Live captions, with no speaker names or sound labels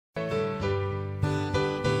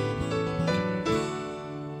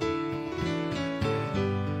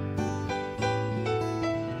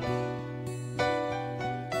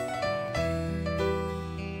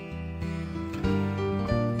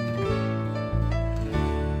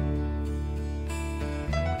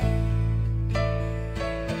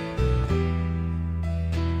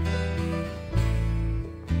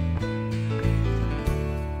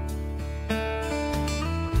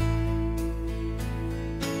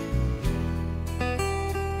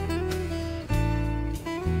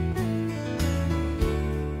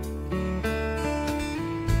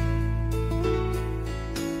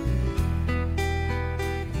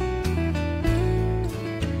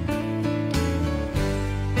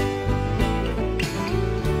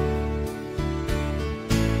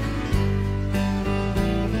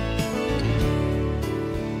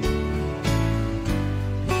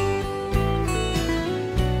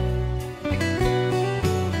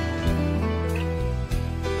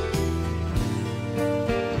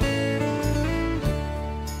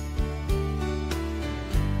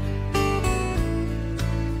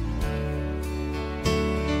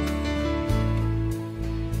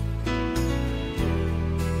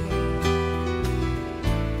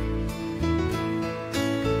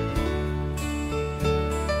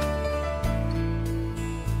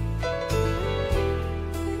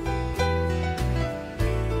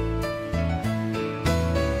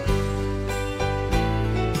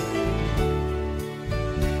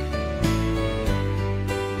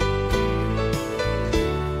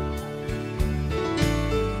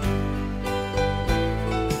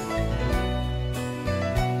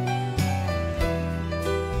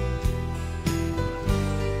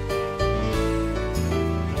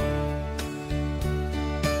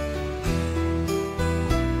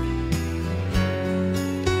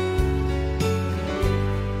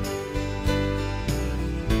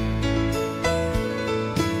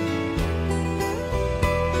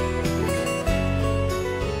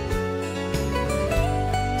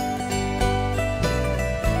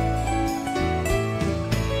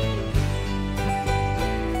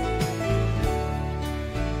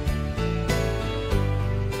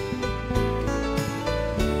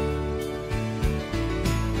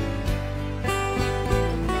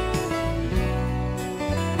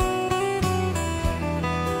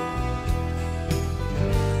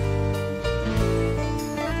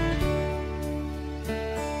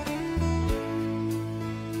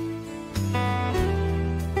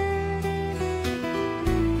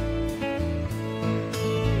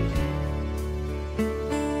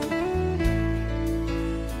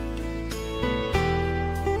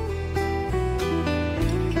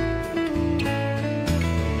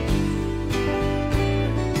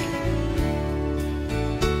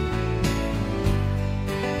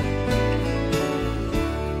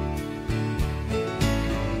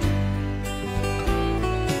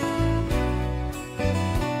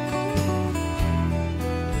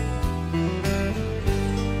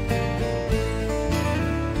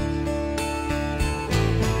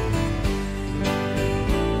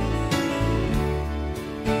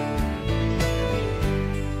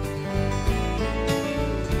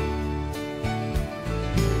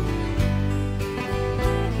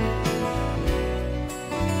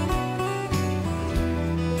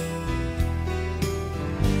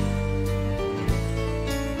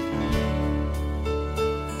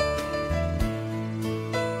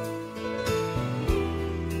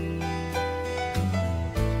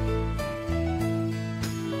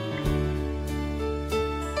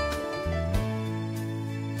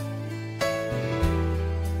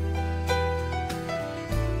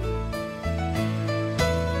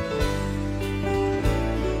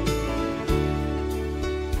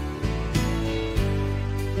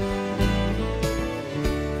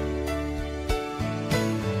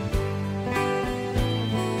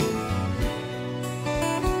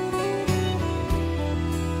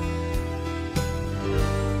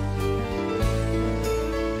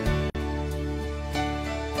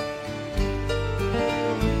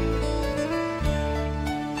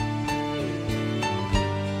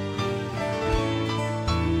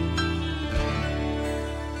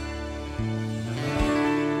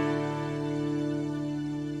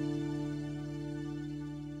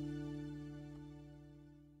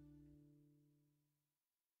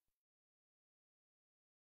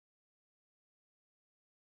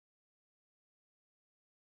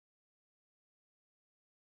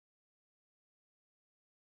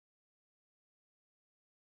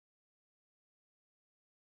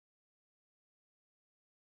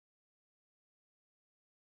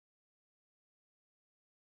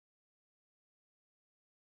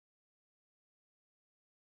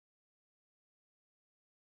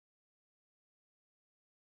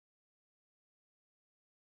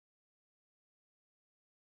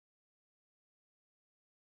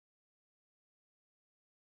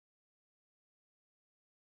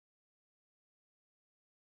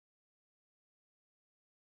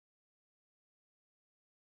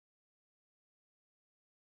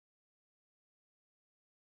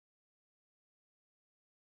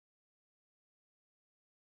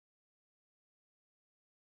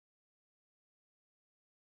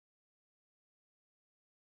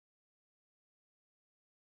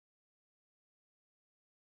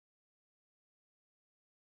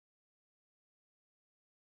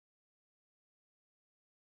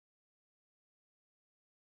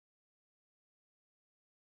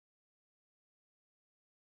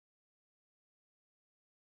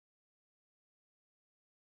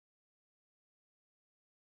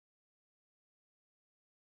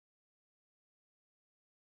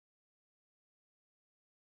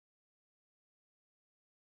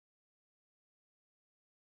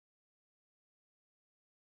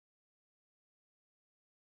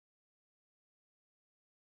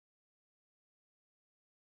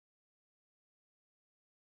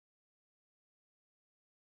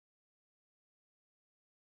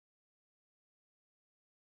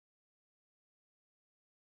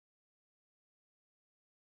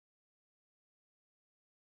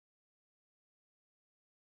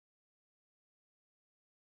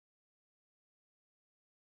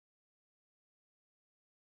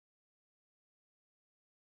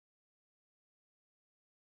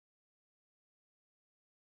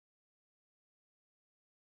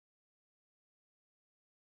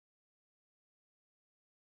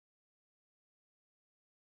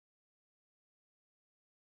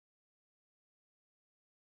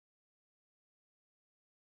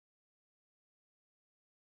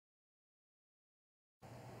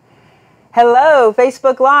Hello,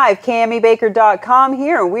 Facebook Live, CamiBaker.com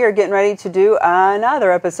here, and we are getting ready to do another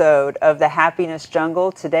episode of the Happiness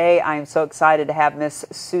Jungle. Today, I am so excited to have Miss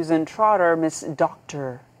Susan Trotter, Miss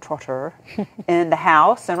Dr. Trotter, in the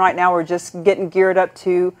house. And right now, we're just getting geared up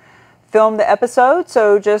to film the episode,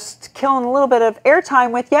 so just killing a little bit of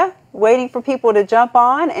airtime with you, waiting for people to jump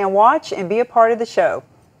on and watch and be a part of the show.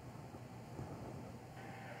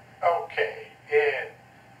 Okay, in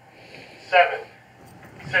 7,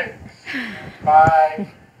 6, 5.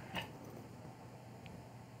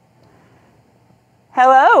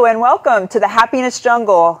 Hello and welcome to the Happiness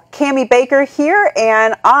Jungle. Cami Baker here,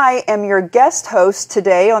 and I am your guest host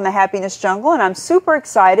today on the Happiness Jungle, and I'm super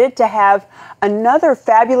excited to have another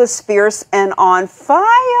fabulous, fierce, and on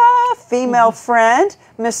fire female friend,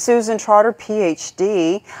 Miss Susan Trotter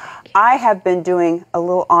PhD. I have been doing a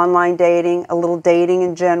little online dating, a little dating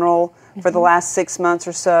in general for the last 6 months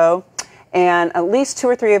or so. And at least 2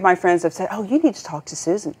 or 3 of my friends have said, oh, you need to talk to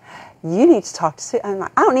Susan. You need to talk to Susan. I'm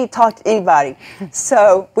like, I don't need to talk to anybody.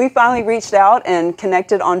 So we finally reached out and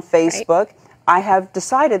connected on Facebook. Right. I have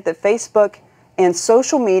decided that Facebook and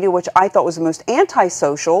social media, which I thought was the most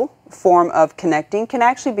antisocial form of connecting, can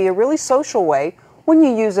actually be a really social way when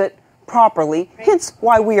you use it properly, right. Hence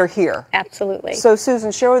why we are here. Absolutely. So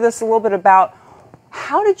Susan, share with us a little bit about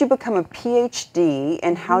how did you become a PhD,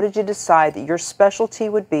 and how did you decide that your specialty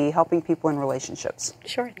would be helping people in relationships?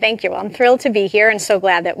 Sure. Thank you. Well, I'm thrilled to be here and so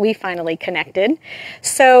glad that we finally connected.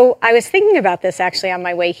 So I was thinking about this actually on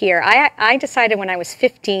my way here. I decided when I was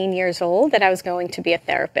 15 years old that I was going to be a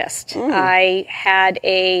therapist. I had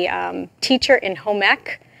a teacher in home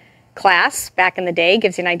ec class back in the day,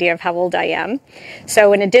 gives you an idea of how old I am.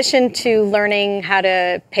 So in addition to learning how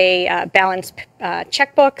to pay balance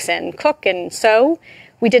checkbooks and cook and sew,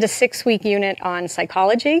 we did a 6-week unit on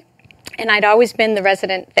psychology. And I'd always been the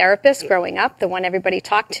resident therapist growing up, the one everybody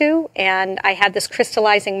talked to. And I had this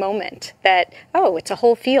crystallizing moment that, oh, it's a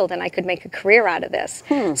whole field and I could make a career out of this.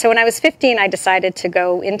 So when I was 15, I decided to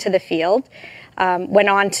go into the field. Went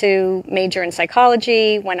on to major in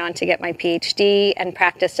psychology, went on to get my PhD, and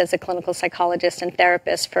practiced as a clinical psychologist and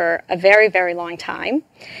therapist for a very, very long time.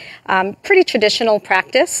 Pretty traditional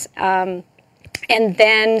practice. And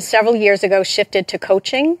then several years ago shifted to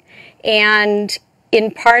coaching, and in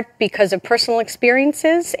part because of personal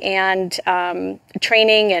experiences and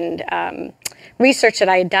training and research that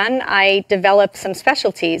I had done, I developed some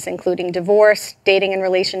specialties, including divorce, dating and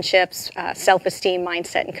relationships, self-esteem,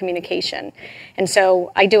 mindset, and communication. And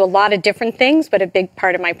so I do a lot of different things, but a big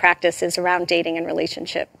part of my practice is around dating and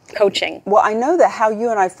relationship coaching. Well, I know that how you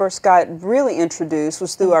and I first got really introduced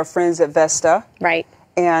was through our friends at Vesta. Right.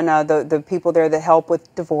 And the people there that help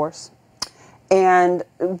with divorce. And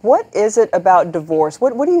what is it about divorce?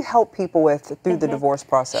 What do you help people with through the divorce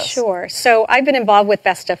process? Sure. So I've been involved with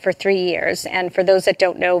Vesta for 3 years. And for those that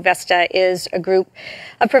don't know, Vesta is a group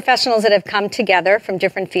of professionals that have come together from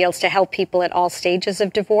different fields to help people at all stages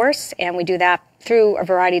of divorce. And we do that through a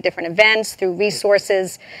variety of different events, through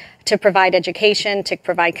resources, to provide education, to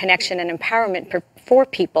provide connection and empowerment for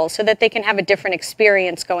people so that they can have a different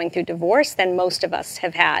experience going through divorce than most of us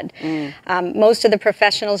have had. Most of the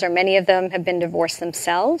professionals, or many of them, have been divorced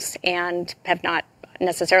themselves and have not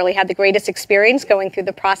necessarily had the greatest experience going through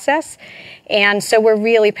the process. And so we're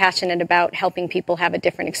really passionate about helping people have a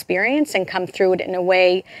different experience and come through it in a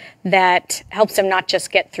way that helps them not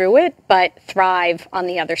just get through it, but thrive on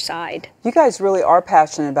the other side. You guys really are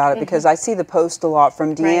passionate about it because I see the post a lot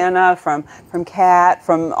from Deanna, from Kat,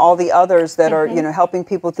 from all the others that are, you know, helping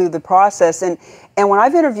people through the process. And when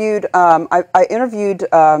I've interviewed, I interviewed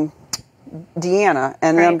Deanna,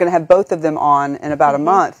 and then I'm going to have both of them on in about a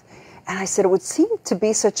month. And I said, it would seem to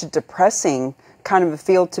be such a depressing kind of a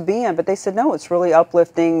field to be in. But they said, no, it's really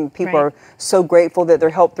uplifting. People are so grateful that they're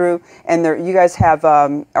helped through. And you guys have,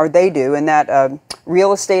 or they do, and that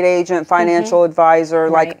real estate agent, financial advisor,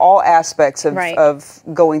 like all aspects of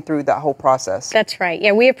going through that whole process. That's right.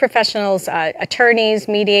 Yeah, we have professionals, attorneys,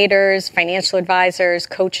 mediators, financial advisors,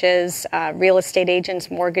 coaches, real estate agents,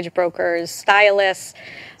 mortgage brokers, stylists,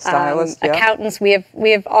 accountants. We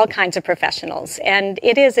have all kinds of professionals, and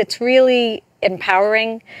it's really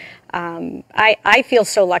empowering. I feel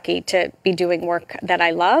so lucky to be doing work that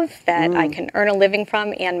I love, that I can earn a living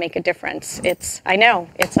from and make a difference. I know,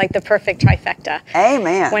 it's like the perfect trifecta.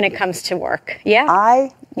 Amen. When it comes to work. Yeah.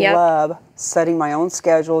 I love setting my own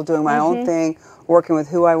schedule, doing my own thing, working with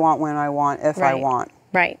who I want, when I want, if I want.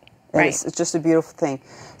 Right. It's just a beautiful thing.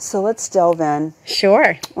 So let's delve in.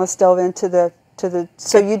 Sure. Let's delve into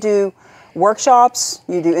so you do workshops,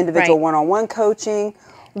 you do individual one-on-one coaching.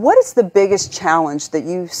 What is the biggest challenge that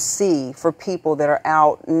you see for people that are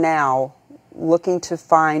out now looking to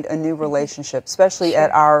find a new relationship, especially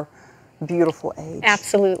at our beautiful age.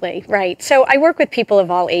 Absolutely, right. So I work with people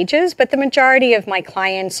of all ages, but the majority of my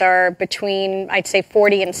clients are between, I'd say,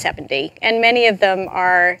 40 and 70, and many of them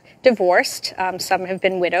are divorced. Some have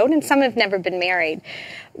been widowed, and some have never been married.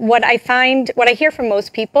 What I hear from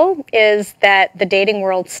most people is that the dating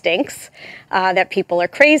world stinks, that people are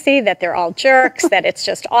crazy, that they're all jerks, that it's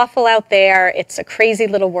just awful out there. It's a crazy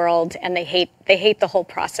little world, and they hate the whole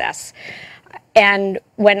process. And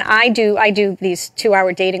when I do these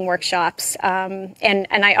 2-hour dating workshops, and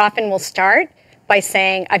I often will start by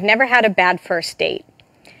saying, I've never had a bad first date.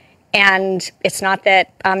 And it's not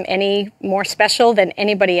that I'm any more special than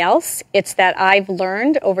anybody else. It's that I've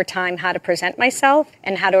learned over time how to present myself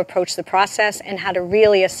and how to approach the process and how to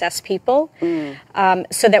really assess people.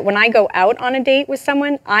 So that when I go out on a date with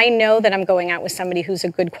someone, I know that I'm going out with somebody who's a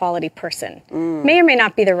good quality person. May or may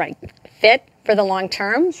not be the right fit for the long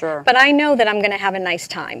term, but I know that I'm going to have a nice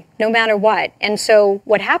time, no matter what. And so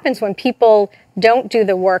what happens when people don't do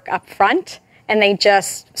the work up front and they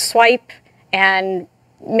just swipe and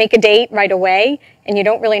make a date right away, and you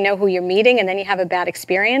don't really know who you're meeting, and then you have a bad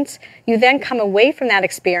experience, you then come away from that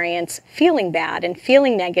experience feeling bad and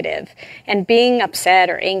feeling negative and being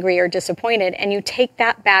upset or angry or disappointed, and you take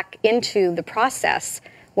that back into the process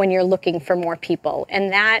when you're looking for more people. And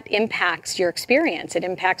that impacts your experience. It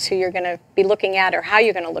impacts who you're going to be looking at or how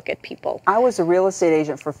you're going to look at people. I was a real estate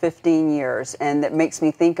agent for 15 years, and that makes me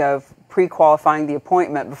think of pre-qualifying the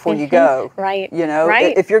appointment before you go. Right. You know,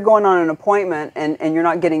 right. If you're going on an appointment and you're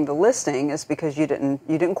not getting the listing, it's because you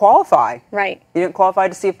didn't qualify. Right. You didn't qualify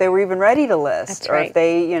to see if they were even ready to list. That's or right. if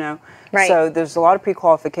they, you know. Right. So there's a lot of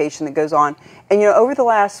pre-qualification that goes on. And, you know, over the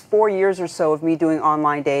last 4 years or so of me doing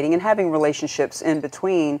online dating and having relationships in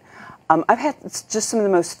between, I've had just some of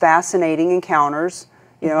the most fascinating encounters.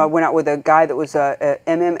 You know, I went out with a guy that was a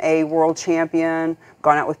MMA world champion,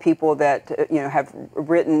 gone out with people that, you know, have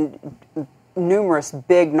written numerous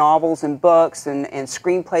big novels and books and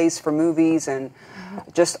screenplays for movies and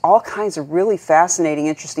just all kinds of really fascinating,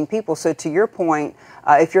 interesting people. So to your point,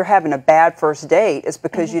 if you're having a bad first date, it's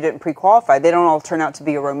because you didn't pre-qualify. They don't all turn out to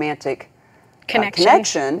be a romantic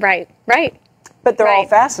connection. Right, right. But they're all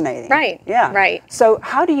fascinating. Right. Yeah. Right. So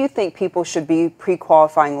how do you think people should be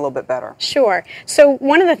pre-qualifying a little bit better? Sure. So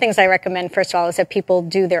one of the things I recommend, first of all, is that people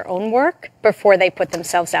do their own work before they put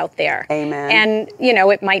themselves out there. Amen. And, you know,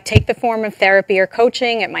 it might take the form of therapy or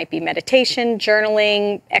coaching. It might be meditation,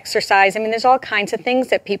 journaling, exercise. I mean, there's all kinds of things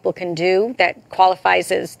that people can do that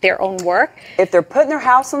qualifies as their own work. If they're putting their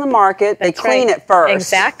house on the market, they clean it first.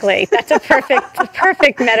 Exactly. That's a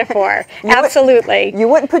perfect metaphor. Absolutely. You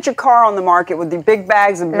wouldn't put your car on the market with the big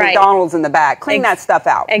bags of McDonald's in the back. Clean that stuff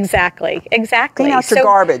out. Exactly. Exactly. Clean out your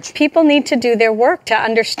garbage. People need to do their work to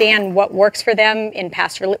understand what works for them in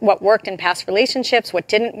what worked in past relationships, what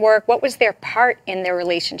didn't work, what was their part in their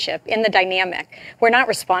relationship, in the dynamic. We're not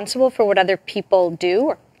responsible for what other people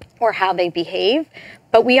do or how they behave,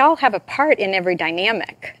 but we all have a part in every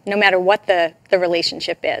dynamic, no matter what the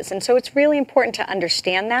relationship is. And so it's really important to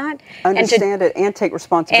understand that. Understand it and take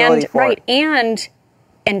responsibility for it. Right,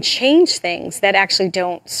 and change things that actually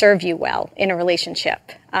don't serve you well in a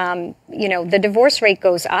relationship. You know, the divorce rate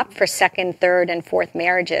goes up for second, third, and fourth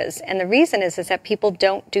marriages. And the reason is that people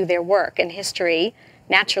don't do their work. And history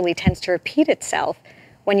naturally tends to repeat itself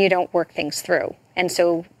when you don't work things through. And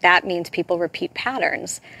so that means people repeat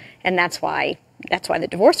patterns. And that's why the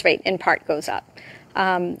divorce rate in part goes up.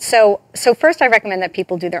 So first I recommend that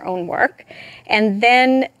people do their own work. And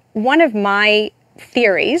then one of my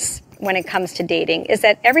theories when it comes to dating is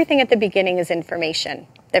that everything at the beginning is information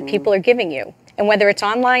that people are giving you. And whether it's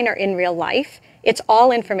online or in real life, it's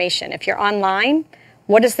all information. If you're online,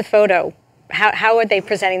 what is the photo? How are they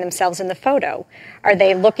presenting themselves in the photo? Are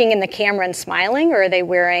they looking in the camera and smiling, or are they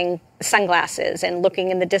wearing sunglasses and looking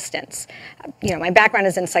in the distance? You know, my background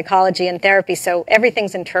is in psychology and therapy, so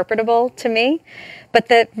everything's interpretable to me. But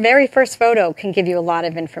the very first photo can give you a lot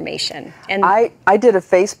of information. And I did a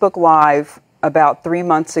Facebook Live about 3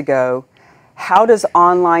 months ago. How does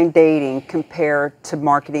online dating compare to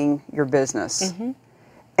marketing your business?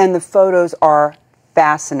 And the photos are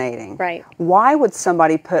fascinating. Right. Why would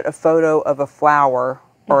somebody put a photo of a flower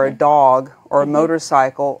or a dog or a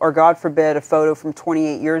motorcycle, or God forbid, a photo from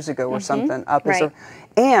 28 years ago or something up as a,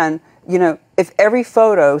 and you know, if every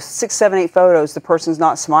photo, 6, 7, 8 photos, the person's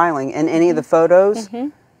not smiling in any of the photos,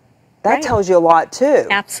 that tells you a lot too.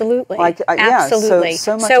 Absolutely. Absolutely.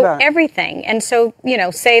 So much about it. Everything. And so, you know,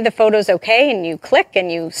 say the photo's okay and you click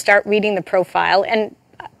and you start reading the profile, and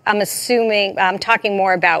I'm assuming, I'm talking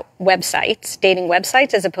more about websites, dating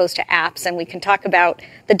websites, as opposed to apps, and we can talk about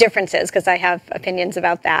the differences because I have opinions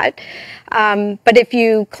about that. But if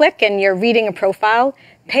you click and you're reading a profile,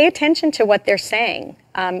 pay attention to what they're saying.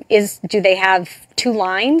 Do they have 2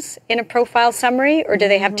 lines in a profile summary, or do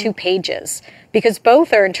they have 2 pages? Because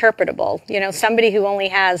both are interpretable. You know, somebody who only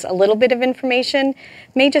has a little bit of information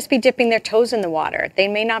may just be dipping their toes in the water. They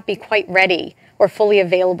may not be quite ready or fully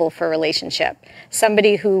available for a relationship.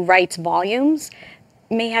 Somebody who writes volumes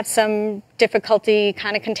may have some difficulty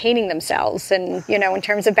kind of containing themselves and, you know, in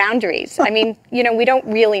terms of boundaries. I mean, you know, we don't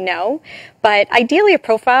really know, but ideally a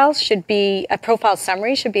profile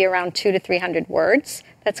summary should be around 200 to 300 words.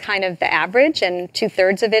 That's kind of the average, and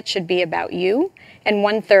 2/3 of it should be about you and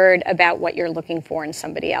 1/3 about what you're looking for in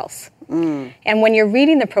somebody else. And when you're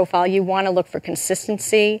reading the profile, you want to look for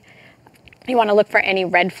consistency. You want to look for any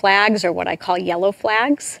red flags, or what I call yellow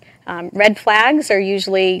flags. Red flags are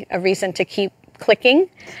usually a reason to keep clicking.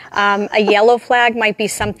 A yellow flag might be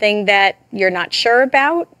something that you're not sure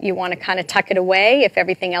about. You want to kind of tuck it away if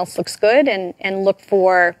everything else looks good, and look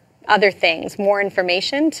for other things, more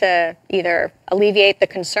information to either alleviate the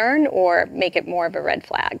concern or make it more of a red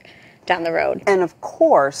flag down the road. And of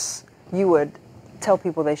course, you would tell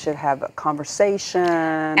people they should have a conversation.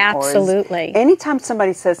 Absolutely. Anytime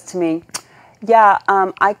somebody says to me, yeah,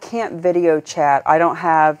 I can't video chat, I don't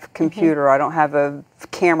have computer, I don't have a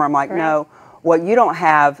camera, I'm like, no, what you don't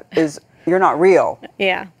have is you're not real.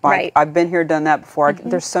 Yeah, like, right. I've been here, done that before.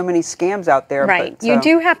 There's so many scams out there. Right. But, You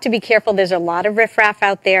do have to be careful. There's a lot of riffraff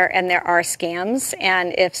out there, and there are scams.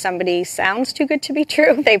 And if somebody sounds too good to be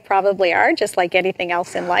true, they probably are, just like anything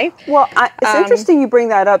else in life. Well, it's interesting you bring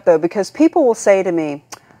that up, though, because people will say to me,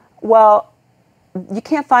 well, you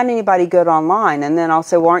can't find anybody good online. And then I'll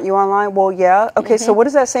say, well, aren't you online? Well, yeah. Okay, so what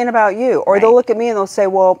is that saying about you? Or they'll look at me and they'll say,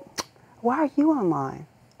 well, why are you online?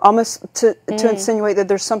 Almost to insinuate that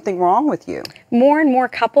there's something wrong with you. More and more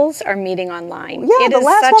couples are meeting online. Yeah, the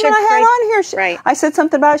last woman I had on here, right. I said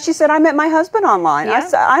something about it. She said, I met my husband online. Yeah. I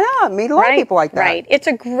said, I know, I meet a lot of people like that. Right. It's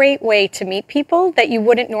a great way to meet people that you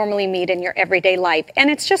wouldn't normally meet in your everyday life. And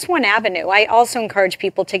it's just one avenue. I also encourage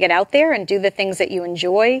people to get out there and do the things that you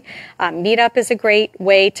enjoy. Meetup is a great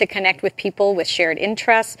way to connect with people with shared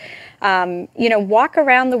interests. You know, walk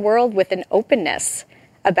around the world with an openness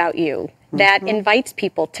about you that invites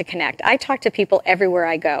people to connect. I talk to people everywhere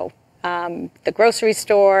I go. The grocery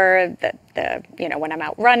store, you know, when I'm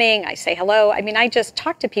out running, I say hello. I mean, I just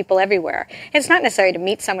talk to people everywhere. It's not necessary to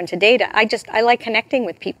meet someone to date. I like connecting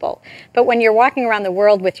with people. But when you're walking around the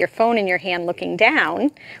world with your phone in your hand looking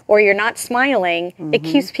down, or you're not smiling, it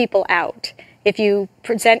keeps people out. If you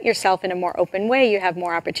present yourself in a more open way, you have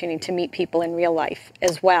more opportunity to meet people in real life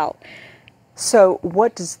as well. So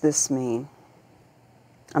what does this mean?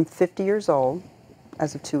 I'm 50 years old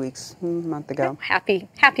as of 2 weeks, a month ago. Oh, happy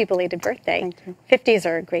belated birthday. Thank you. 50s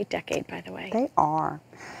are a great decade, by the way. They are.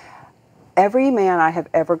 Every man I have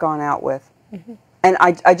ever gone out with, and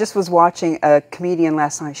I just was watching a comedian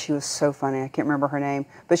last night. She was so funny. I can't remember her name,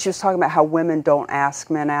 but she was talking about how women don't ask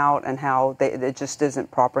men out and how it just isn't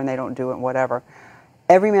proper and they don't do it and whatever.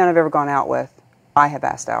 Every man I've ever gone out with, I have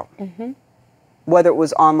asked out. Whether it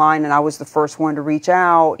was online and I was the first one to reach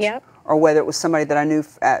out, or whether it was somebody that I knew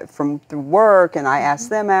from through work and I asked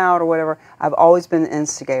them out or whatever, I've always been an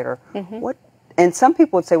instigator. And some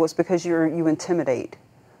people would say, well, it's because you intimidate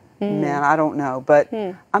men. I don't know, but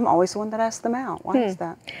I'm always the one that asks them out. Why is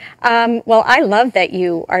that? Well, I love that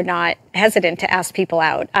you are not hesitant to ask people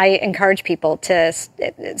out. I encourage people to,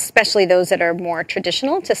 especially those that are more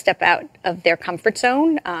traditional, to step out of their comfort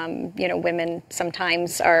zone. You know, women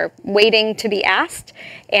sometimes are waiting to be asked,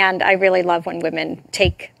 and I really love when women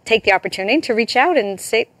take the opportunity to reach out and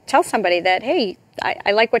tell somebody that, hey,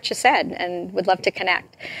 I like what you said and would love to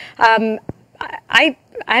connect.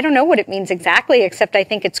 I don't know what it means exactly, except I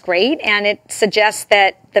think it's great, and it suggests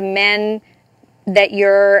that the men that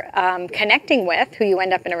you're connecting with, who you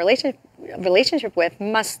end up in a relationship with,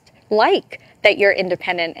 must like that you're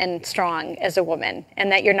independent and strong as a woman,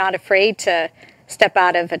 and that you're not afraid to step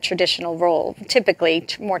out of a traditional role, typically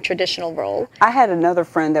more traditional role. I had another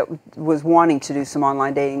friend that was wanting to do some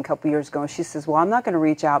online dating a couple years ago, and she says, well, I'm not going to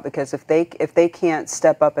reach out because if they can't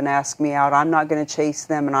step up and ask me out, I'm not going to chase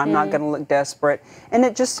them and I'm not going to look desperate. And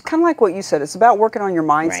it just kind of like what you said, it's about working on your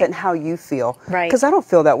mindset and how you feel. Because I don't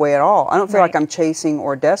feel that way at all. I don't feel like I'm chasing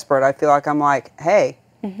or desperate. I feel like I'm like, hey,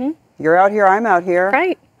 you're out here, I'm out here.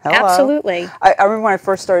 Right. Hello. Absolutely. I remember when I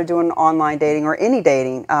first started doing online dating or any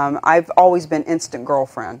dating, I've always been instant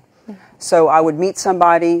girlfriend. So I would meet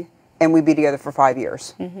somebody and we'd be together for 5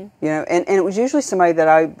 years. You know, and it was usually somebody that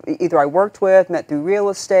I worked with, met through real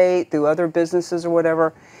estate, through other businesses or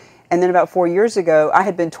whatever. And then about 4 years ago, I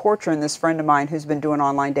had been torturing this friend of mine who's been doing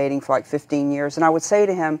online dating for like 15 years. And I would say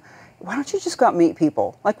to him, why don't you just go out and meet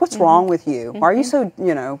people? Like, what's wrong with you? Why are you so,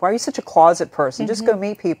 why are you such a closet person? Just go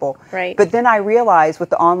meet people. Right. But then I realized with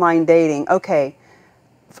the online dating, okay,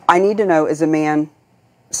 I need to know, is a man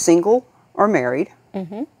single or married?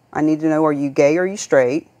 I need to know, are you gay or are you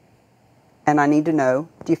straight? And I need to know,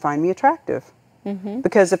 do you find me attractive?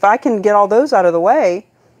 Because if I can get all those out of the way,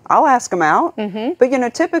 I'll ask them out.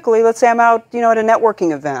 But, typically, let's say I'm out, at a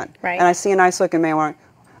networking event. Right. And I see a nice looking man. Going,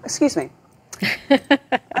 excuse me. I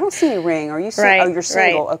don't see any ring. Are you single? Right, Oh, you're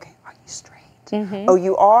single. right. Okay. Are you straight? Oh,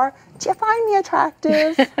 you are? Do you find me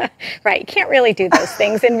attractive? Right. You can't really do those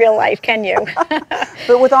things in real life, can you?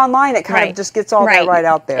 But with online, it kind of just gets all that right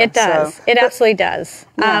out there. It does. So, it absolutely does.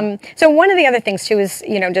 Yeah. So one of the other things, too, is,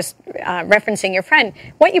 just referencing your friend,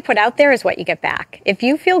 what you put out there is what you get back. If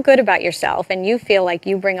you feel good about yourself and you feel like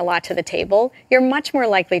you bring a lot to the table, you're much more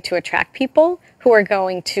likely to attract people who are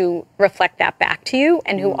going to reflect that back to you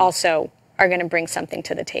and who also are going to bring something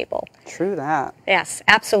to the table. True that. Yes,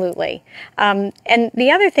 absolutely. And the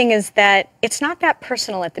other thing is that it's not that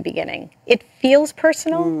personal at the beginning. It feels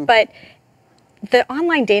personal, but the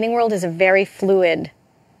online dating world is a very fluid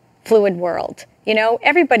world.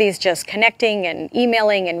 Everybody's just connecting and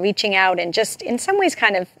emailing and reaching out and just in some ways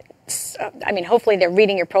kind of, hopefully they're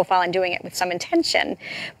reading your profile and doing it with some intention.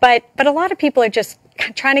 But a lot of people are just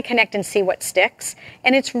trying to connect and see what sticks.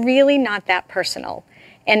 And it's really not that personal.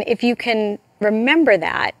 And if you can remember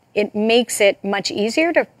that, it makes it much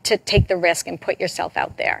easier to take the risk and put yourself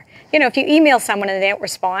out there. If you email someone and they don't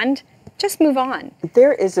respond, just move on.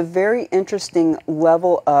 There is a very interesting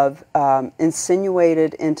level of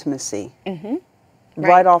insinuated intimacy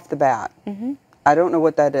right off the bat. I don't know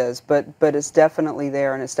what that is, but it's definitely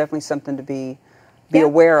there, and it's definitely something to be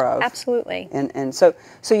aware of. Absolutely. And so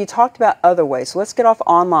you talked about other ways. So let's get off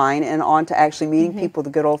online and on to actually meeting people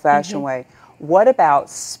the good old-fashioned way. What about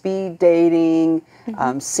speed dating,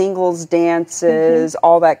 singles dances,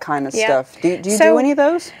 all that kind of stuff? Do you do any of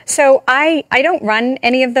those? So I don't run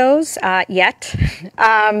any of those yet.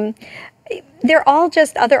 They're all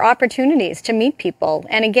just other opportunities to meet people.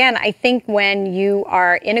 And again, I think when you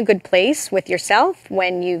are in a good place with yourself,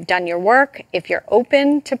 when you've done your work, if you're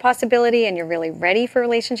open to possibility and you're really ready for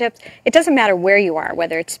relationships, it doesn't matter where you are,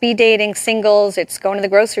 whether it's speed dating, singles, it's going to the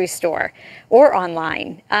grocery store or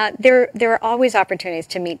online. There are always opportunities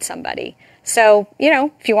to meet somebody. So,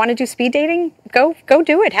 if you want to do speed dating, go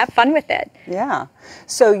do it. Have fun with it. Yeah.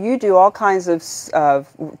 So you do all kinds of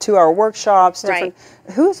 2-hour workshops. Different.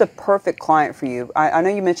 Right. Who is a perfect client for you? I know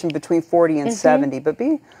you mentioned between 40 and 70, but be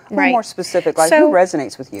a little more specific. Like, who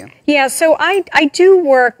resonates with you? Yeah, so I do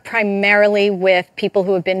work primarily with people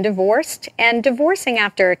who have been divorced. And divorcing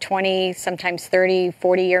after a 20, sometimes 30,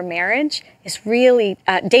 40-year marriage is really,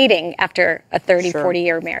 dating after a 30,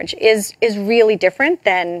 40-year marriage is really different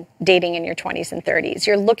than dating in your 20s and 30s.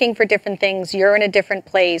 You're looking for different things. You're in a different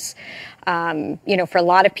place. For a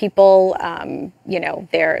lot of people,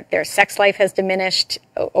 their sex life has diminished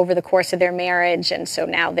over the course of their marriage. And so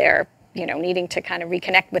now they're, needing to kind of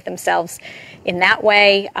reconnect with themselves in that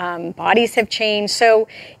way. Bodies have changed. So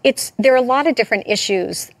there are a lot of different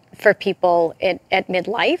issues for people at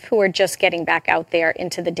midlife who are just getting back out there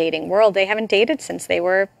into the dating world. They haven't dated since they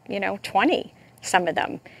were, 20, some of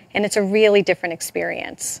them. And it's a really different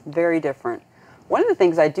experience. Very different. One of the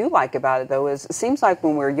things I do like about it, though, is it seems like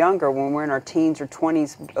when we're younger, when we're in our teens or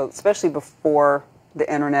 20s, especially before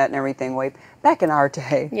the internet and everything, back in our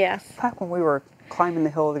day, back when we were climbing the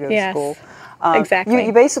hill to go to school, exactly.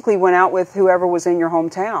 You basically went out with whoever was in your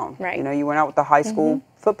hometown. Right. You went out with the high school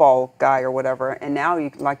football guy or whatever, and now,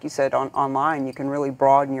 like you said, online, you can really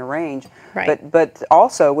broaden your range. Right. But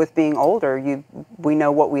also with being older, we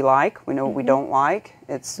know what we like, we know what we don't like.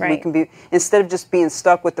 We can be, instead of just being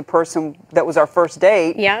stuck with the person that was our first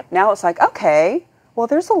date. Now it's like, okay, well,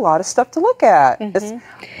 there's a lot of stuff to look at.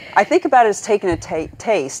 I think about it as taking a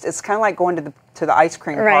taste. It's kind of like going to the ice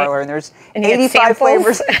cream parlor, and there's 85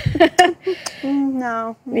 flavors.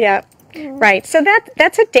 No. Yeah. Right. So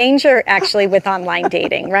that's a danger, actually, with online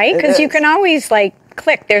dating, right? Because you can always,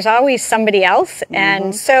 click. There's always somebody else.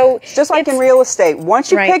 And so it's just like in real estate.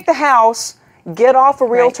 Once you pick the house, get off of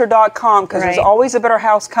realtor.com because there's always a better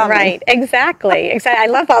house coming. Right. Exactly. I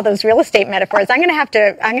love all those real estate metaphors. I'm going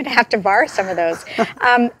to have to borrow some of those.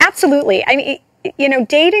 Absolutely. I mean,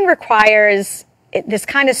 dating requires this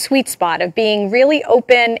kind of sweet spot of being really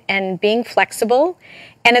open and being flexible,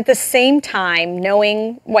 and at the same time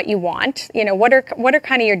knowing what you want. What are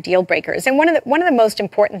kind of your deal breakers? And one of the most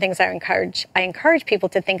important things I encourage people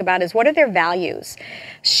to think about is, what are their values?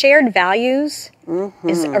 Shared values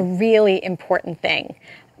is a really important thing.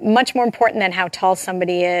 much more important than how tall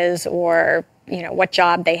somebody is or, what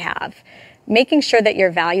job they have. Making sure that your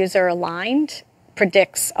values are aligned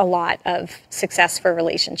predicts a lot of success for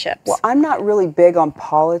relationships. Well, I'm not really big on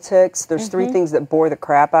politics. There's three things that bore the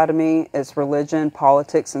crap out of me. It's religion,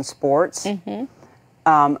 politics, and sports.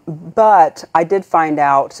 But I did find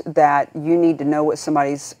out that you need to know what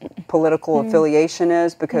somebody's political affiliation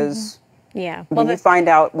is, because when you find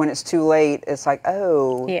out when it's too late, it's like,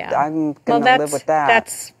 oh, I'm going to live with that.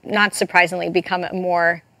 That's not surprisingly become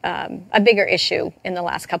a bigger issue in the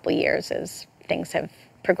last couple of years as things have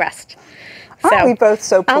progressed. Aren't we both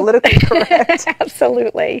so politically correct?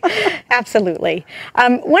 Absolutely. Absolutely.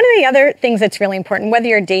 One of the other things that's really important, whether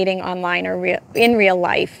you're dating online or in real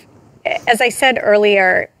life, as I said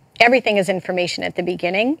earlier, everything is information at the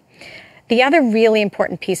beginning. The other really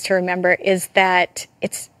important piece to remember is that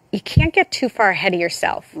you can't get too far ahead of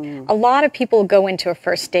yourself. A lot of people go into a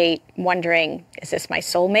first date wondering, is this my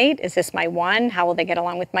soulmate? Is this my one? How will they get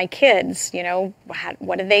along with my kids?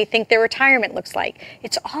 What do they think their retirement looks like?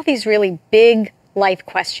 It's all these really big life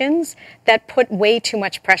questions that put way too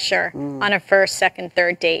much pressure on a first, second,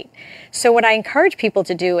 third date. So what I encourage people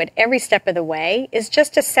to do at every step of the way is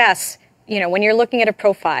just assess, when you're looking at a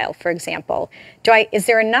profile, for example, is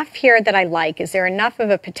there enough here that I like? Is there enough of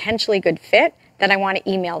a potentially good fit that I want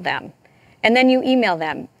to email them? And then you email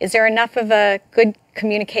them. Is there enough of a good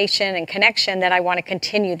communication and connection that I want to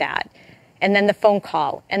continue that? And then the phone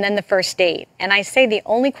call, and then the first date. And I say the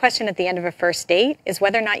only question at the end of a first date is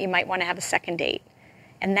whether or not you might want to have a second date.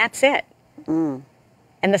 And that's it. And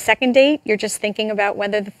the second date, you're just thinking about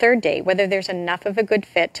whether the third date, whether there's enough of a good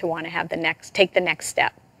fit to want to have take the next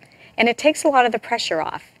step. And it takes a lot of the pressure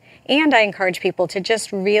off. And I encourage people to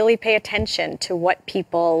just really pay attention to what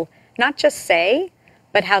people not just say,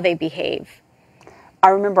 but how they behave. I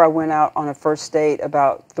remember I went out on a first date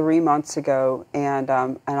about 3 months ago, and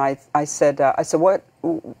I said,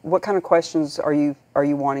 what kind of questions are you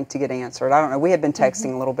wanting to get answered? I don't know. We had been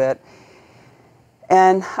texting a little bit,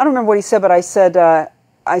 and I don't remember what he said, but I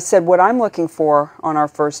said what I'm looking for on our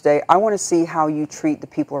first date. I want to see how you treat the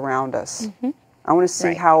people around us. I want to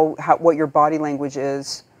see how what your body language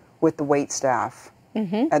is with the wait staff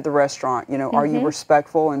at the restaurant. Are you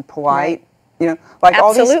respectful and polite? Like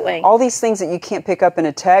all these things that you can't pick up in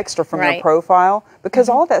a text or from your profile, because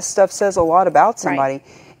all that stuff says a lot about somebody.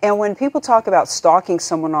 And when people talk about stalking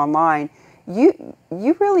someone online, you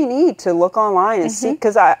really need to look online and see,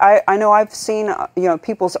 because I know I've seen on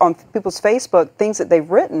people's Facebook things that they've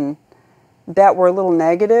written that were a little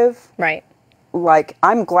negative. Right. Like,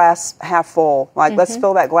 I'm glass half full. Like, let's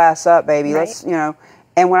fill that glass up, baby. Let's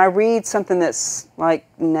And when I read something that's like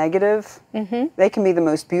negative, they can be the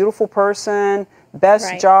most beautiful person,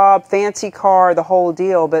 best job, fancy car, the whole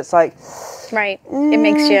deal. But it's like, it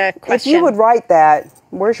makes you question. If you would write that,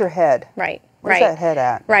 where's your head? Where's that head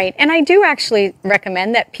at? And I do actually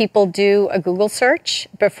recommend that people do a Google search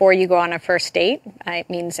before you go on a first date. It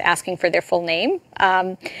means asking for their full name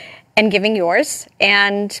and giving yours,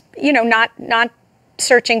 and not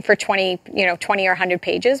searching for 20 or 100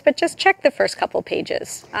 pages, but just check the first couple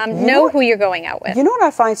pages. Know who you're going out with. You know what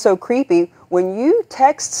I find so creepy? When you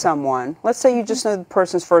text someone, let's say you just know the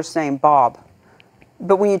person's first name, Bob,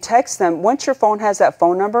 but when you text them, once your phone has that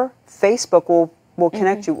phone number, Facebook will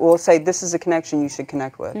connect you. Will say, this is a connection you should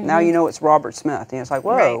connect with. Now you know it's Robert Smith. It's like,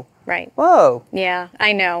 whoa. Whoa. Yeah,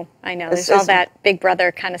 I know. There's all that Big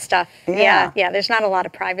Brother kind of stuff. Yeah. There's not a lot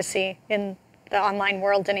of privacy in the online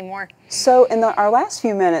world anymore. So in our last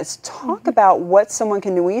few minutes, talk about what someone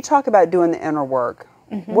can do. When you talk about doing the inner work,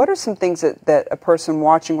 what are some things that a person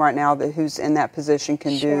watching right now who's in that position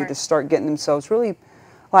can do to start getting themselves really,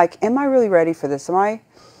 like, am I really ready for this? Am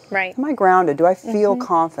I grounded? Do I feel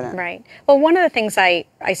confident? Well, one of the things I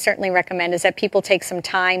certainly recommend is that people take some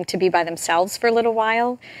time to be by themselves for a little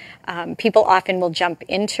while. People often will jump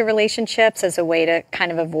into relationships as a way to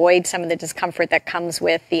kind of avoid some of the discomfort that comes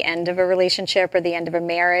with the end of a relationship or the end of a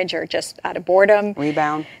marriage, or just out of boredom.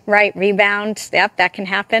 Rebound. Rebound. Yep, that can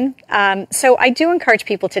happen. So I do encourage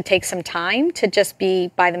people to take some time to just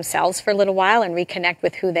be by themselves for a little while and reconnect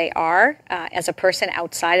with who they are as a person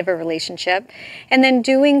outside of a relationship, and then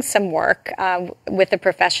doing some work with a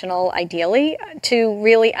professional, ideally, to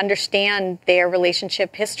really understand their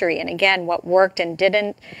relationship history, and again, what worked and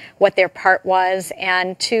didn't, what their part was,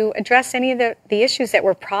 and to address any of the issues that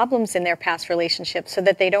were problems in their past relationships, so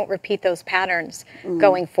that they don't repeat those patterns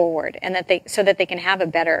going forward, and so that they can have a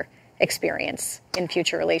better experience in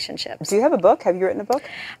future relationships. Do you have a book? Have you written a book?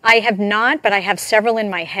 I have not, but I have several in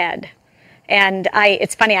my head. And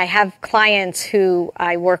it's funny, I have clients who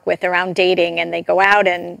I work with around dating, and they go out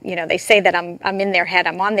and, they say that I'm in their head,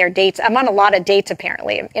 I'm on their dates. I'm on a lot of dates,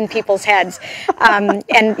 apparently, in people's heads. And,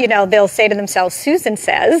 they'll say to themselves, Susan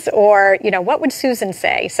says, or, what would Susan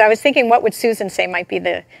say? So I was thinking, what would Susan say might be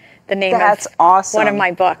the name That's of awesome. one of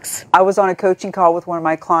my books. I was on a coaching call with one of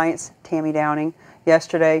my clients, Tammy Downing,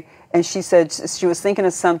 yesterday, and she said she was thinking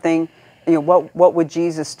of something, what would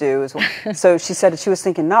Jesus do? So she said she was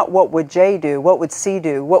thinking, not what would Jay do, what would C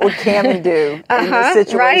do, what would Cami do in this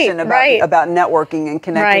situation about networking and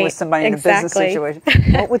connecting with somebody in a business situation.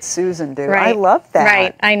 What would Susan do? I love that.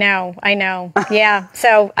 Right, I know. Yeah,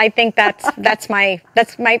 so I think that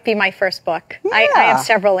might be my first book. Yeah. I have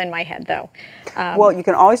several in my head, though. Well, you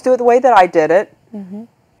can always do it the way that I did it. Mm-hmm.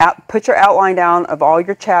 Put your outline down of all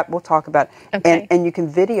your we'll talk about, and you can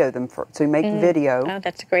video them, so you make video. Oh,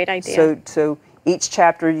 that's a great idea. So each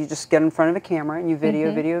chapter you just get in front of a camera and you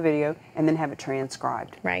video, and then have it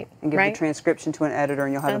transcribed. Right. And give the transcription to an editor,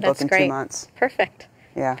 and you'll have a book in 2 months. Perfect.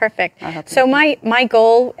 Yeah. Perfect. So my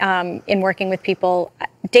goal in working with people,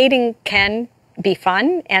 dating can be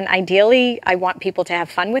fun, and ideally I want people to have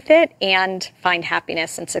fun with it and find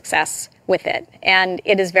happiness and success with it. And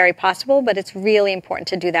it is very possible, but it's really important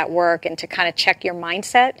to do that work and to kind of check your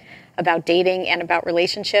mindset about dating and about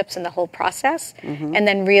relationships and the whole process, and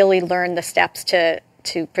then really learn the steps to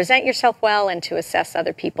present yourself well and to assess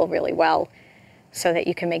other people really well, so that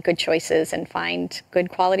you can make good choices and find good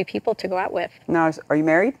quality people to go out with. Now, are you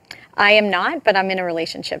married? I am not, but I'm in a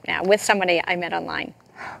relationship now with somebody I met online.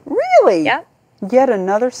 Really? Yep. Yet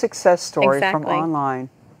another success story from online.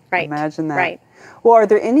 Right. Imagine that. Right. Well, are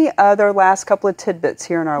there any other last couple of tidbits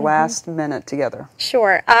here in our last minute together?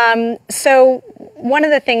 Sure. So one of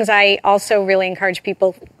the things I also really encourage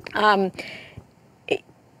people,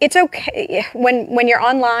 it's okay when you're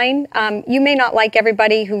online. You may not like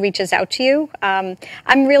everybody who reaches out to you. I'm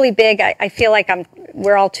really big. I feel like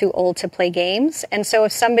we're all too old to play games, and so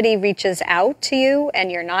if somebody reaches out to you and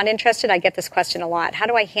you're not interested, I get this question a lot. How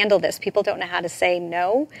do I handle this? People don't know how to say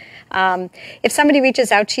no. If somebody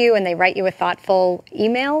reaches out to you and they write you a thoughtful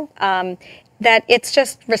email, that it's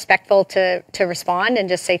just respectful to respond and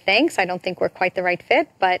just say thanks. I don't think we're quite the right fit,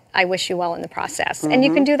 but I wish you well in the process. And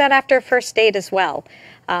you can do that after a first date as well.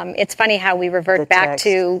 It's funny how we revert back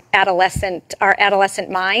to our adolescent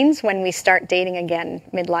minds when we start dating again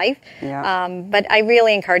midlife. Yeah. But I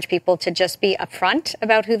really encourage people to just be upfront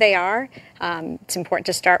about who they are. It's important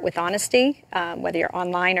to start with honesty, whether you're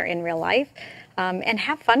online or in real life, and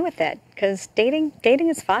have fun with it, because dating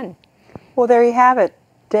is fun. Well, there you have it.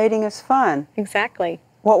 Dating is fun. Exactly.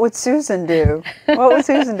 What would Susan do? What would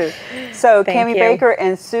Susan do? So, Cami Baker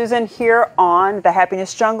and Susan here on The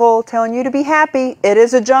Happiness Jungle, telling you to be happy. It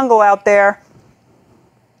is a jungle out there.